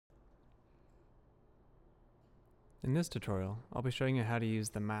In this tutorial, I'll be showing you how to use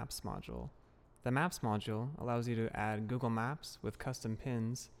the Maps module. The Maps module allows you to add Google Maps with custom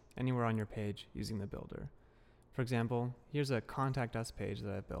pins anywhere on your page using the builder. For example, here's a Contact Us page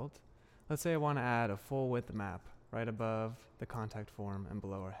that I built. Let's say I want to add a full width map right above the contact form and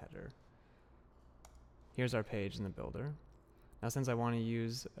below our header. Here's our page in the builder. Now since I want to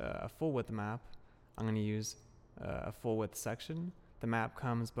use a full width map, I'm going to use a full width section. The map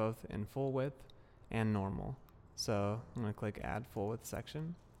comes both in full width and normal. So I'm going to click Add Full Width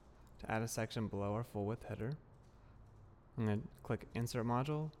Section to add a section below our full width header. I'm going to click Insert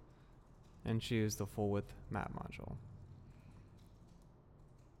Module and choose the Full Width Map module.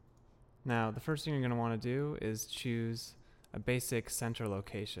 Now the first thing you're going to want to do is choose a basic center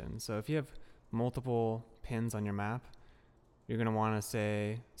location. So if you have multiple pins on your map, you're going to want to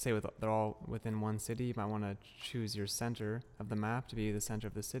say they're all within one city. You might want to choose your center of the map to be the center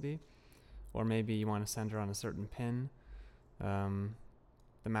of the city. Or maybe you want to center on a certain pin.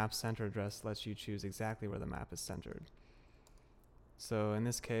 The map center address lets you choose exactly where the map is centered. So in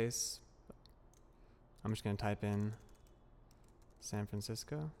this case, I'm just going to type in San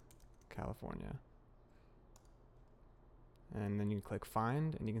Francisco, California. And then you can click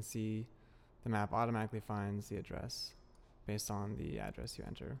Find, and you can see the map automatically finds the address based on the address you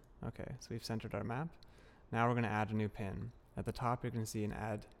enter. Okay, so we've centered our map. Now we're going to add a new pin. At the top, you're going to see an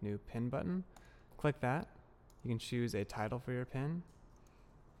Add New Pin button. Click that. You can choose a title for your pin.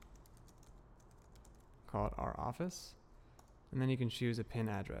 Call it Our Office. And then you can choose a pin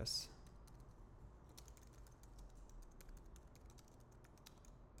address.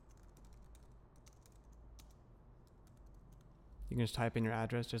 You can just type in your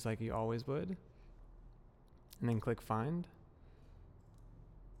address just like you always would. And then click Find.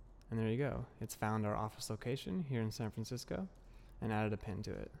 And there you go. It's found our office location here in San Francisco and added a pin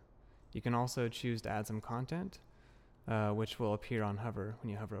to it. You can also choose to add some content, which will appear on hover when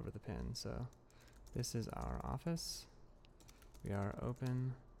you hover over the pin. So this is our office. We are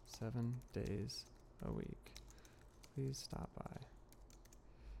open 7 days a week. Please stop by.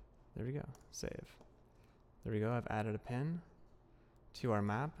 There we go. Save. There we go. I've added a pin to our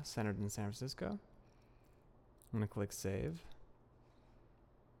map centered in San Francisco. I'm going to click Save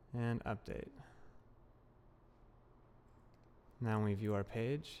and Update. Now when we view our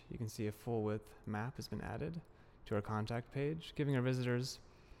page, you can see a full width map has been added to our contact page, giving our visitors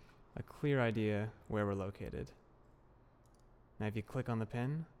a clear idea where we're located. Now if you click on the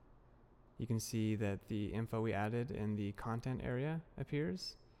pin, you can see that the info we added in the content area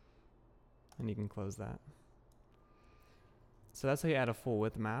appears, and you can close that. So that's how you add a full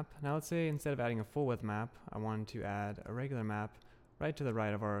width map. Now let's say instead of adding a full width map, I wanted to add a regular map right to the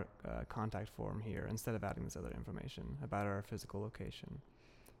right of our contact form here, instead of adding this other information about our physical location.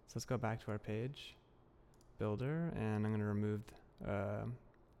 So let's go back to our page, Builder, and I'm going to remove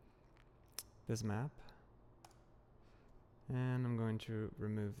this map. And I'm going to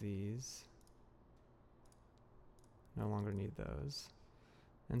remove these. No longer need those.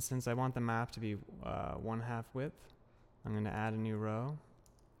 And since I want the map to be 1/2 width, I'm going to add a new row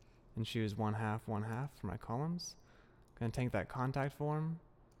and choose 1/2, 1/2 for my columns. I'm going to take that contact form,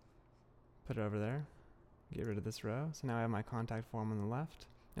 put it over there, get rid of this row. So now I have my contact form on the left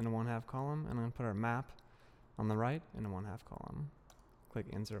in a 1/2 column, and I'm going to put our map on the right in a 1/2 column. Click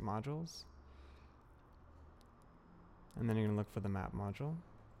Insert Modules. And then you're going to look for the map module.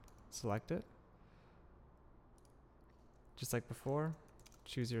 Select it. Just like before,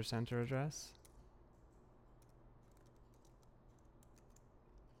 choose your center address.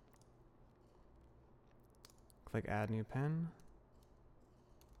 Click Add New Pin.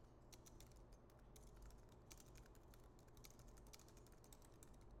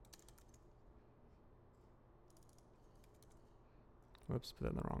 Whoops, put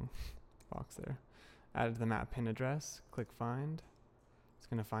that in the wrong box there. Added the map pin address. Click Find. It's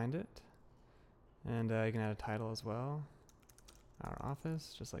going to find it. And you can add a title as well. Our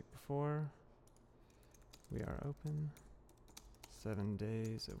office, just like before. We are open 7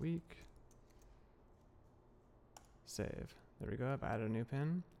 days a week. Save. There we go. I've added a new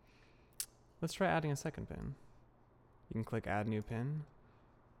pin. Let's try adding a second pin. You can click Add New Pin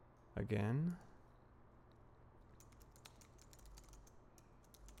again.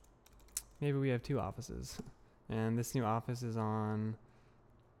 Maybe we have 2 offices. And this new office is on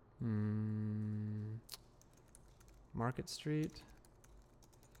Market Street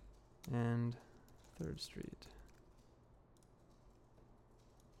and 3rd Street.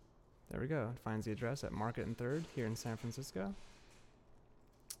 There we go. It finds the address at Market and 3rd here in San Francisco.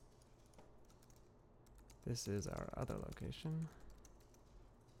 This is our other location.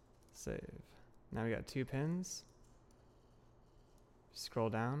 Save. Now we got 2 pins scroll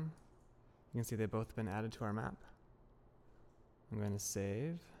down, you can see they've both been added to our map. I'm going to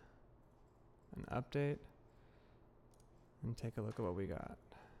save and update and take a look at what we got.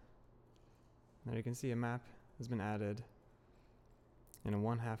 Now you can see a map has been added in a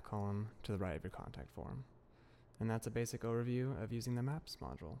 1/2 column to the right of your contact form. And that's a basic overview of using the Maps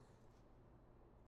module.